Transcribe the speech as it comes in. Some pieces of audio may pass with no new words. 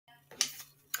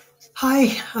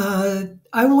Hi,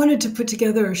 I wanted to put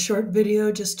together a short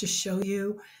video just to show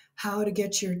you how to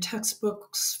get your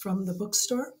textbooks from the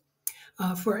bookstore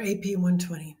for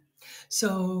AP120.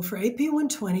 So for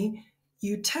AP120,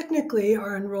 you technically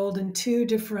are enrolled in two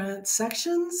different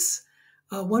sections,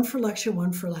 one for lecture,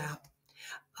 one for lab.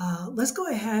 Let's go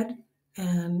ahead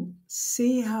and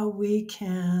see how we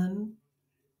can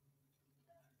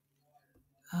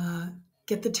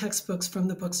get the textbooks from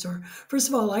the bookstore. First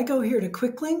of all, I go here to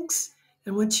Quick Links,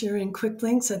 and once you're in Quick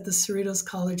Links at the Cerritos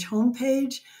College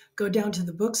homepage, go down to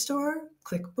the bookstore,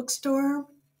 click Bookstore,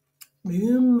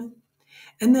 boom,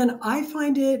 and then I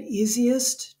find it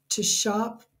easiest to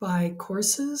shop by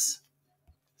courses.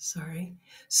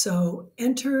 So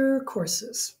enter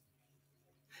courses.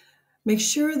 Make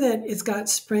sure that it's got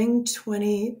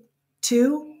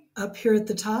Spring22 up here at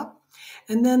the top.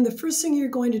 And then the first thing you're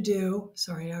going to do,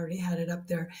 I already had it up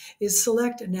there, is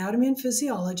select Anatomy and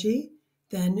Physiology.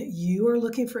 Then you are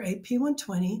looking for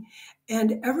AP120.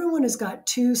 And everyone has got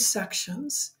two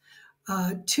sections.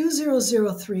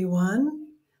 20031,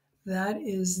 that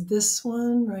is this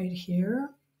one right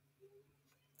here.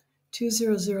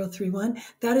 20031,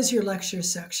 that is your lecture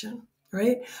section,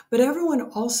 right? But everyone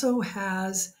also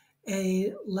has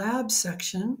a lab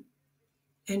section.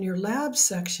 And your lab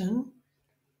section,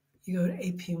 you go to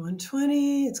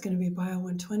AP120, it's going to be Bio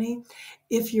 120.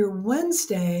 If you're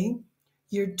Wednesday,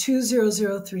 you're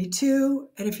 20032,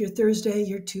 and if you're Thursday,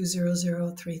 you're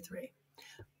 20033.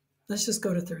 Let's just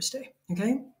go to Thursday,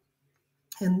 okay?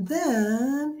 And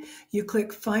then you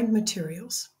click Find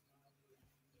Materials.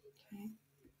 Okay.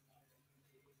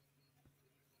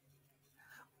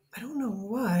 I don't know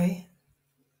why.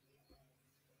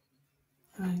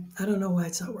 I don't know why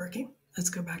it's not working.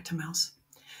 Let's go back to mouse.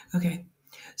 Okay,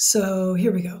 so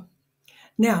here we go.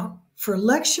 Now, for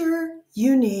lecture,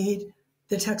 you need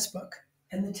the textbook.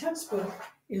 And the textbook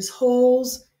is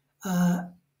Hole's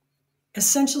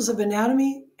Essentials of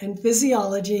Anatomy and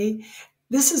Physiology.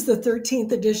 This is the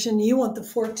 13th edition. You want the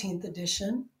 14th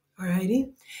edition, all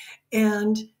righty?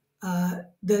 And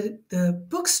the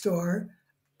bookstore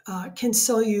can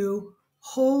sell you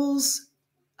Hole's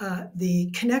the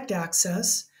Connect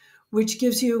Access, which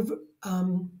gives you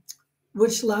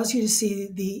which allows you to see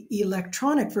the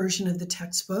electronic version of the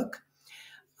textbook.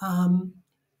 And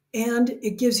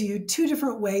it gives you two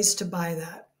different ways to buy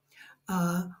that.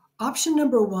 Option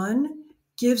number one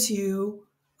gives you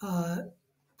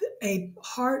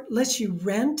lets you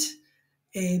rent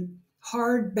a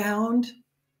hardbound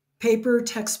paper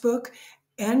textbook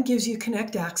and gives you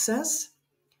Connect Access.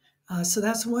 So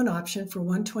that's one option for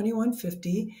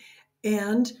 $121.50.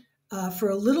 And for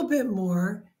a little bit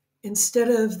more, instead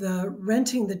of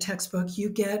renting the textbook, you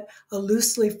get a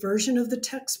loose leaf version of the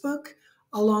textbook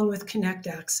along with Connect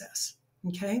Access,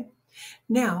 okay?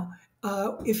 Now,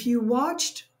 if you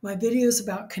watched my videos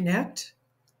about Connect,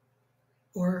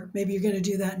 or maybe you're going to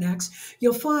do that next,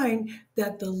 you'll find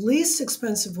that the least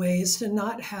expensive way is to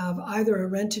not have either a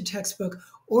rented textbook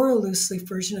or a loose leaf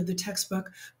version of the textbook,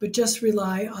 but just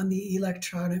rely on the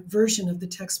electronic version of the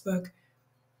textbook.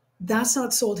 That's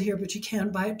not sold here, but you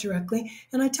can buy it directly.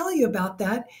 And I tell you about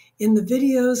that in the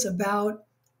videos about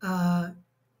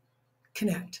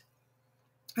Connect,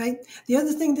 right? The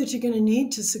other thing that you're going to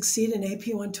need to succeed in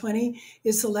AP120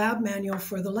 is the lab manual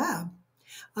for the lab.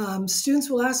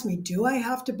 Students will ask me, do I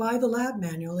have to buy the lab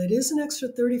manual? It is an extra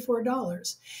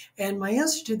 $34. And my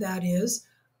answer to that is,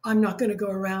 I'm not going to go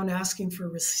around asking for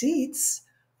receipts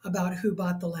about who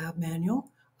bought the lab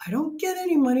manual. I don't get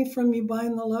any money from you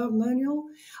buying the lab manual.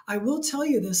 I will tell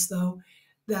you this, though,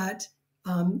 that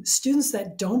students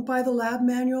that don't buy the lab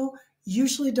manual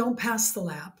usually don't pass the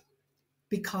lab,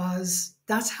 because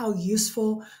that's how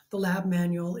useful the lab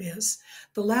manual is.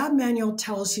 The lab manual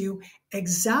tells you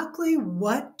exactly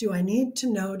what do I need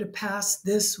to know to pass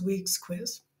this week's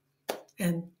quiz.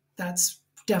 And that's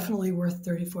definitely worth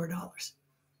 $34.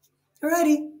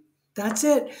 Alrighty, that's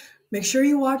it. Make sure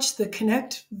you watch the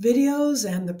Connect videos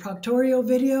and the Proctorio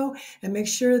video, and make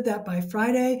sure that by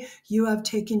Friday you have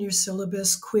taken your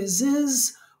syllabus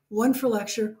quizzes, one for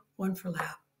lecture, one for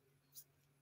lab.